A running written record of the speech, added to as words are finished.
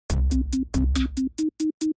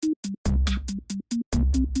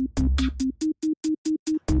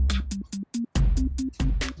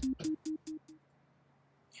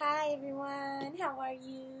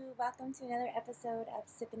welcome to another episode of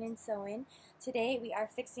Sippin and Sewin. Today we are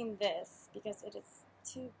fixing this because it is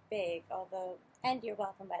too big, and you're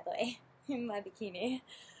welcome by the way, in my bikini.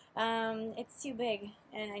 It's too big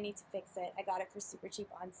and I need to fix it. I got it for super cheap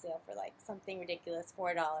on sale for like something ridiculous,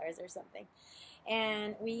 $4 or something.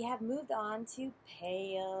 And we have moved on to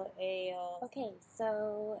Pale Ale. Okay,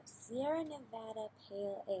 so Sierra Nevada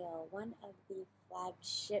Pale Ale, one of the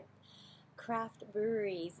flagship craft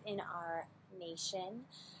breweries in our nation.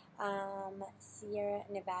 Sierra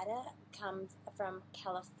Nevada comes from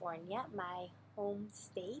California, my home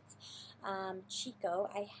state. Chico.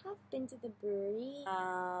 I have been to the brewery,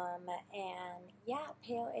 and yeah,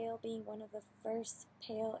 Pale Ale being one of the first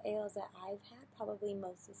pale ales that I've had, probably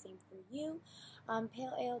most the same for you.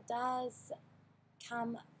 Pale Ale does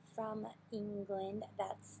come from England,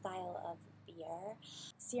 that style of beer.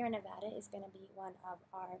 Sierra Nevada is going to be one of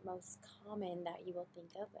our most common that you will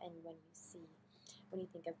think of, and when you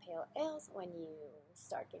think of pale ales, when you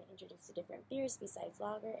start getting introduced to different beers besides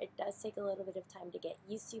lager, it does take a little bit of time to get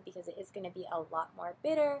used to because it is going to be a lot more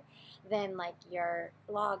bitter than like your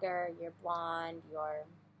lager, your blonde, your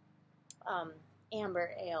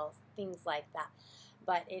amber ales, things like that.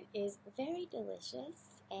 But it is very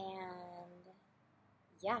delicious, and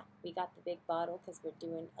yeah, we got the big bottle because we're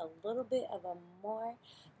doing a little bit of a more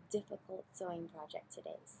difficult sewing project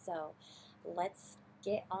today. So let's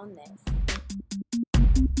get on this.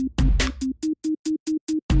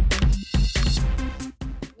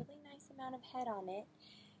 Really nice amount of head on it.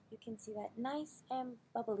 You can see that nice and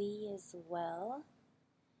bubbly as well.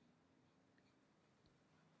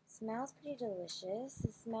 Smells pretty delicious.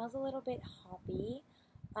 It smells a little bit hoppy.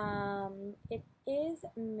 It is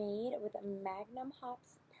made with Magnum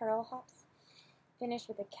hops, Pearl hops, finished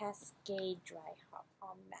with a Cascade dry hop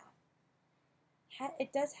on that.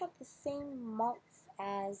 It does have the same malts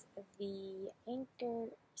as the Anchor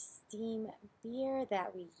Steam beer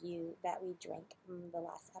that we drank in the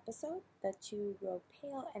last episode. The 2-row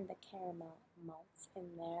pale and the caramel malts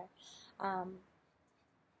in there.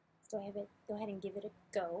 So go ahead and give it a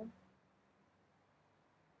go.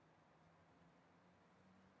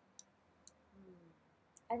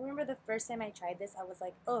 I remember the first time I tried this, I was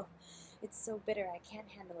like, oh, it's so bitter, I can't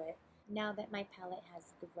handle it. Now that my palate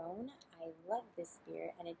has grown, I love this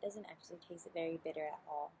beer, and it doesn't actually taste very bitter at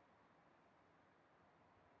all.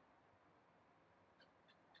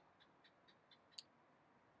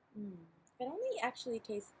 It only actually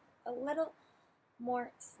tastes a little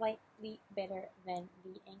more slightly bitter than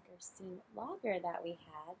the Anchor Steam lager that we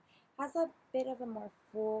had. Has a bit of a more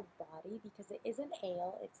full body because it is an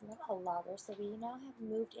ale, it's not a lager, so we now have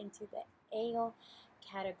moved into the ale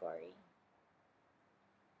category.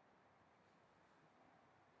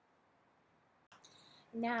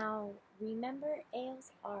 Now, remember,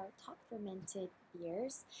 ales are top fermented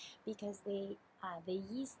beers because the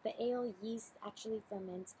ale yeast actually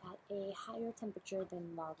ferments at a higher temperature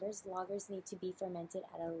than lagers. Lagers need to be fermented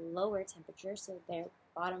at a lower temperature, so they're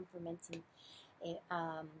bottom fermenting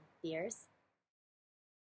beers.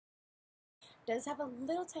 Does have a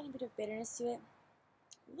little tiny bit of bitterness to it,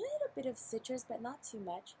 a little bit of citrus, but not too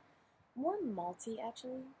much. More malty,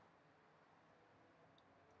 actually.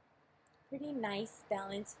 Pretty nice,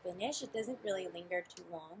 balanced finish. It doesn't really linger too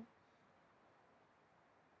long.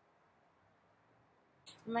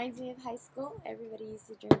 Reminds me of high school. Everybody used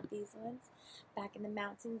to drink these ones back in the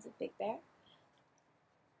mountains of Big Bear.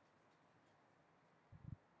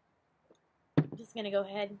 I'm just going to go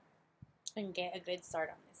ahead and get a good start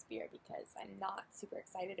on this beer because I'm not super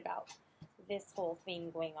excited about this whole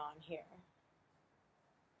thing going on here.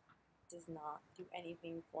 It does not do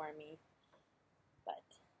anything for me, but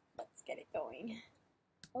let's get it going.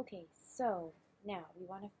 Okay, so now we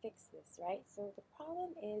want to fix this, right? So the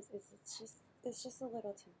problem is it's just a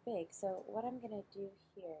little too big. So what I'm going to do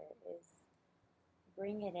here is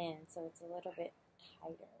bring it in so it's a little bit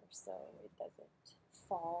tighter so it doesn't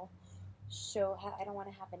fall. Show how I don't want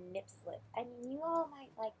to have a nip slip. I mean, you all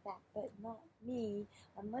might like that, but not me,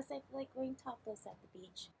 unless I feel like going topless at the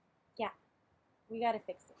beach. Yeah, we got to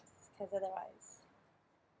fix this because otherwise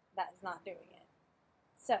that is not doing it.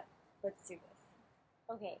 So let's do this.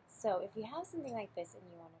 Okay, so if you have something like this and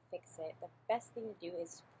you want to fix it, the best thing to do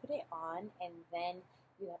is put it on and then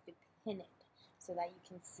you have to pin it so that you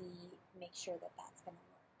can make sure that that's going to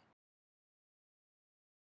work.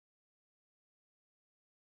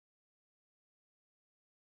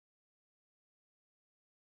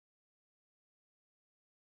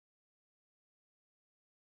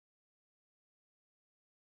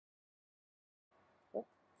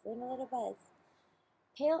 Oops, getting a little buzz.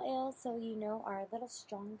 Pale ales, so you know, are a little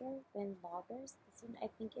stronger than lagers. This one I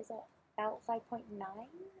think is about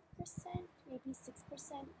 5.9%. maybe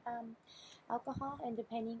 6% alcohol, and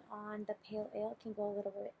depending on the pale ale, it can go a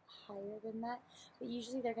little bit higher than that, but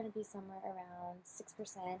usually they're going to be somewhere around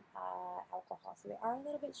 6% alcohol, so they are a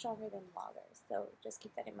little bit stronger than lagers, so just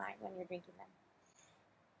keep that in mind when you're drinking them.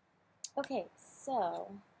 Okay,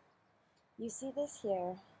 so you see this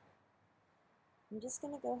here. I'm just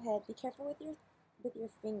going to go ahead, be careful with your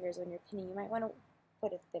fingers when you're pinning. You might want to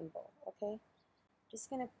put a thimble, okay? Just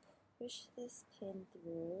going to push this pin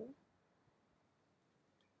through.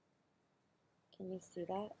 Can you see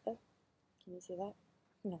that? Oh, can you see that?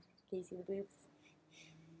 No. Can you see the boobs?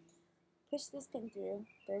 Push this pin through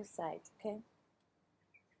both sides, okay?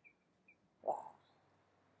 Wow.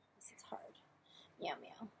 This is hard. Meow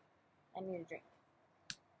meow. I need a drink.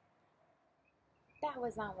 That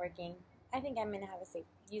was not working. I think I'm going to have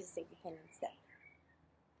use a safety pin instead.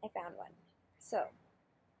 I found one. So,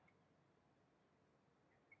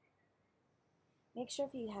 make sure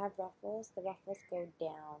if you have ruffles, the ruffles go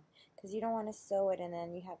down, because you don't want to sew it and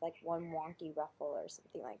then you have like one wonky ruffle or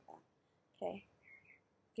something like that, okay?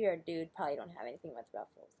 If you're a dude, probably don't have anything with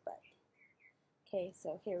ruffles, but, okay,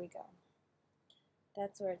 so here we go.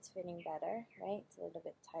 That's where it's fitting better, right? It's a little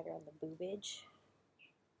bit tighter on the boobage.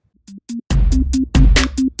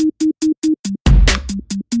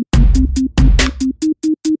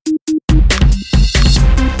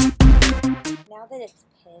 Now that it's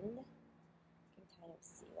pinned, you can kind of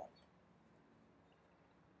see like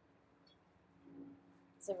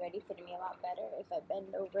it's already fitting me a lot better. If I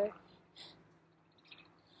bend over,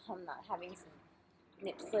 I'm not having some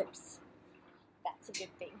nip slips. That's a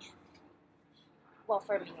good thing. Well,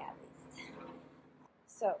 for me at least.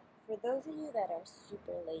 So, for those of you that are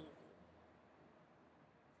super lazy,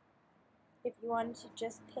 if you wanted to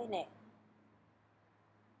just pin it,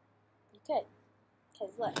 you could.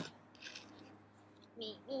 Because look.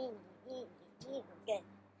 Good.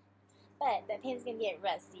 But the pin's going to get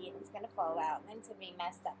rusty and it's going to fall out and it's going to be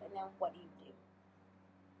messed up. And then what do you do?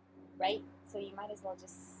 Right? So you might as well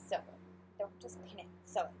just sew it. Don't just pin it,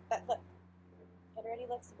 sew it. But look, it already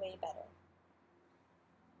looks way better.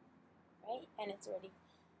 Right? And it's already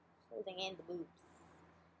holding in the boobs.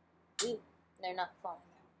 Ooh, they're not falling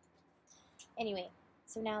out. Anyway,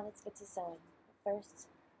 so now let's get to sewing. First,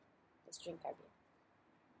 let's drink our beer.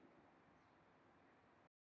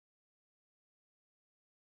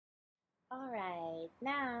 Alright,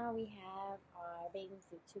 now we have our bathing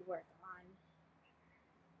suit to work on.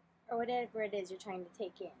 Or whatever it is you're trying to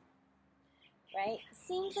take in. Right? It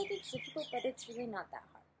seems like it's difficult, but it's really not that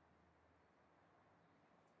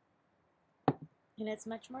hard. And it's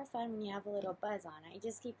much more fun when you have a little buzz on. I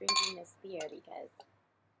just keep drinking this beer because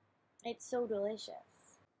it's so delicious.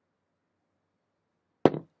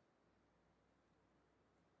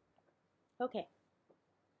 Okay.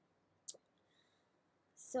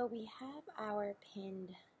 So we have our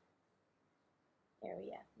pinned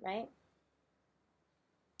area, right?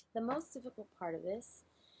 The most difficult part of this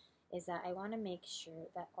is that I want to make sure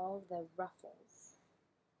that all the ruffles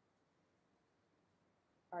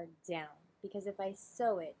are down, because if I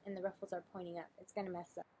sew it and the ruffles are pointing up, it's going to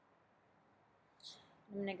mess up.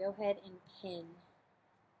 I'm going to go ahead and pin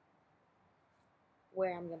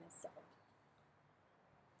where I'm going to sew.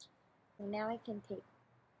 So now I can take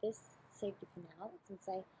this safety pin out since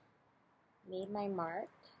I made my mark.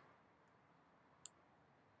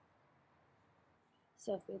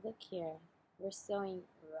 So if we look here, we're sewing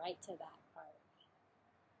right to that part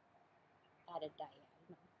at a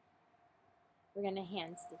diagonal. We're going to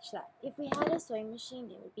hand stitch that. If we had a sewing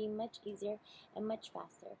machine, it would be much easier and much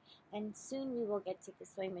faster. And soon we will get to the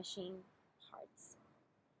sewing machine parts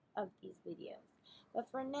of these videos. But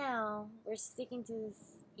for now, we're sticking to this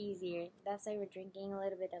easier. That's why we're drinking a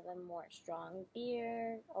little bit of a more strong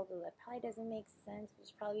beer. Although that probably doesn't make sense. We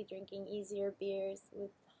should probably be drinking easier beers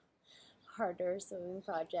with harder sewing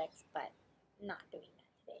projects, but not doing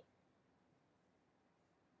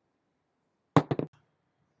that today.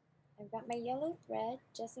 I've got my yellow thread,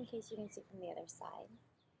 just in case you can see from the other side.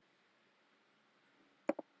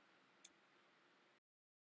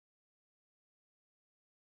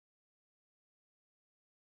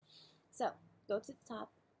 So, go to the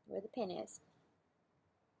top where the pin is.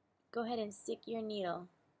 Go ahead and stick your needle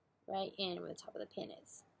right in where the top of the pin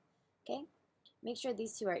is. Okay? Make sure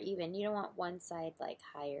these two are even. You don't want one side like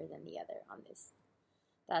higher than the other on this.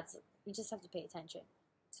 You just have to pay attention.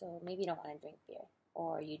 So maybe you don't want to drink beer,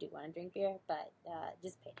 or you do want to drink beer, but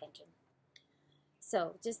just pay attention.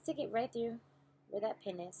 So just stick it right through where that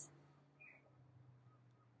pin is.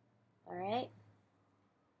 Alright?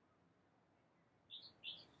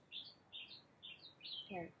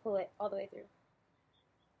 And pull it all the way through.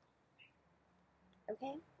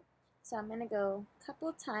 Okay? So I'm going to go a couple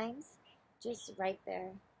of times, just right there.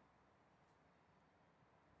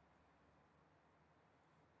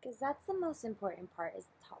 Because that's the most important part, is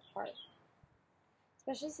the top part.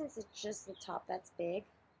 Especially since it's just the top that's big.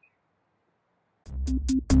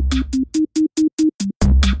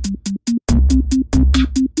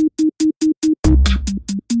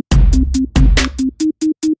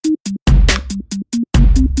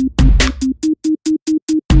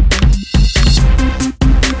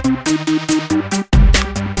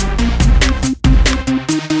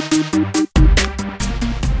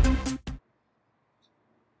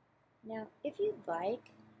 Now, if you'd like,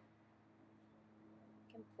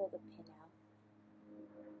 you can pull the pin out.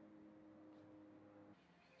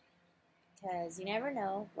 Because you never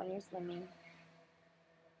know when you're swimming.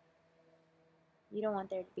 You don't want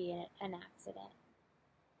there to be an accident.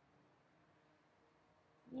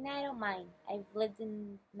 I mean, I don't mind. I've lived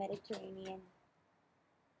in Mediterranean.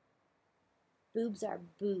 Boobs are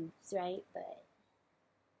boobs, right? But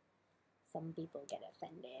some people get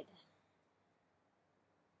offended.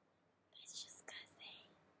 It's just because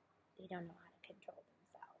they don't know how to control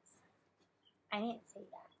themselves. I didn't say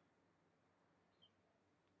that.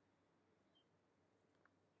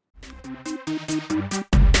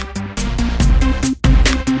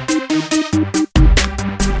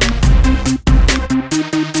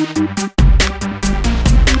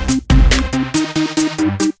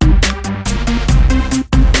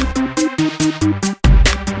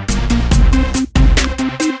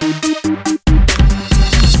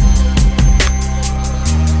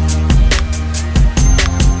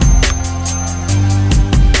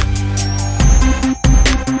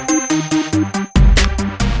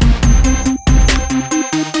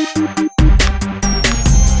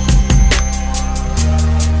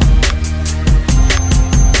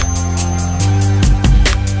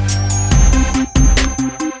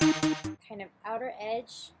 Kind of outer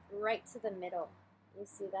edge right to the middle. You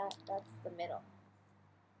see that? That's the middle.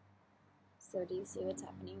 So do you see what's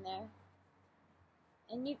happening there?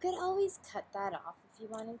 And you could always cut that off if you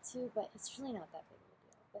wanted to, but it's really not that big of a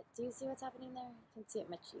deal. But do you see what's happening there? You can see it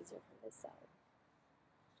much easier from this side.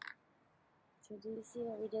 So do you see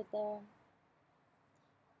what we did there?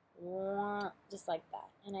 Just like that.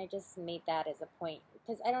 And I just made that as a point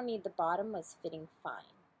because I don't need, the bottom was fitting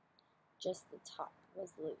fine. Just the top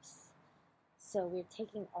was loose. So we're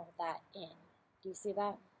taking all that in. Do you see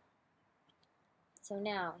that? So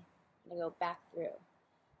now I'm going to go back through.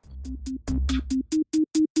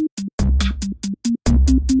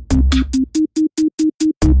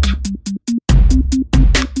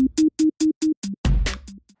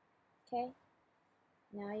 Okay,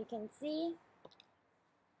 now you can see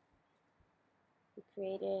we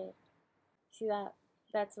created, see that?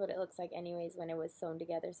 That's what it looks like anyways when it was sewn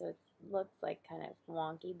together, so it looks like kind of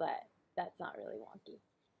wonky, but that's not really wonky.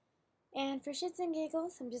 And for shits and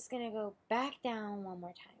giggles, I'm just going to go back down one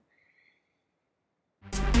more time.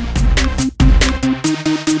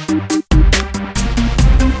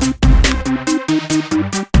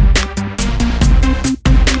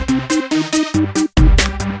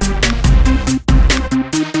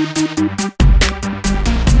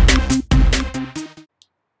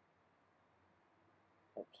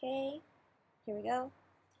 Okay, here we go.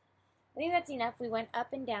 I think that's enough. We went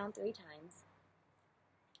up and down 3 times.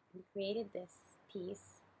 We created this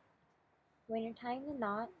piece. When you're tying the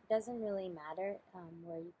knot, it doesn't really matter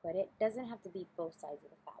where you put it. It doesn't have to be both sides of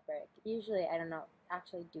the fabric. Usually, I don't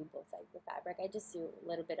actually do both sides of the fabric. I just do a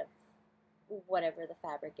little bit of whatever the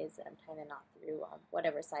fabric is that I'm tying the knot through,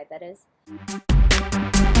 whatever side that is.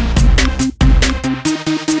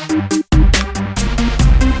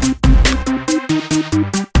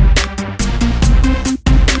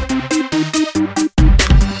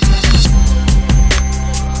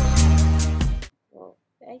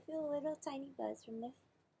 I feel a little tiny buzz from this.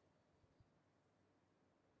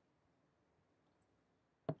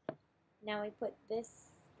 Now we put this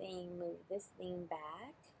thing, move this thing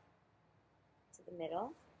back to the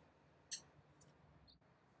middle.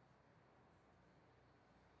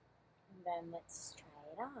 And then let's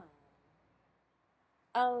try it on.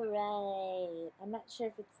 Alright, I'm not sure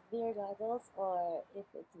if it's beer goggles or if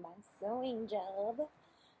it's my sewing job,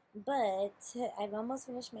 but I've almost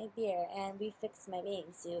finished my beer and we fixed my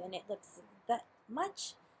bathing suit and it looks that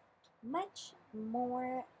much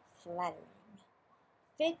more flattering.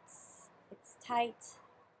 Fits, it's tight,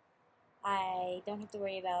 I don't have to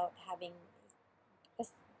worry about having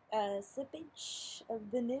a slippage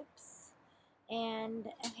of the nips, and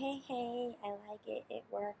hey, I like it, it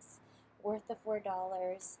works, worth the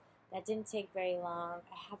 $4. That didn't take very long.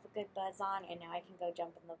 I have a good buzz on and now I can go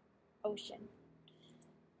jump in the ocean.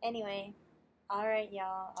 Anyway, alright,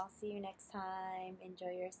 y'all. I'll see you next time. Enjoy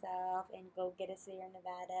yourself and go get a Sierra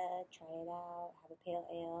Nevada. Try it out. Have a pale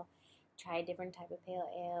ale. Try a different type of pale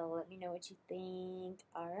ale. Let me know what you think.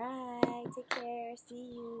 Alright, take care.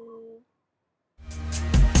 See you.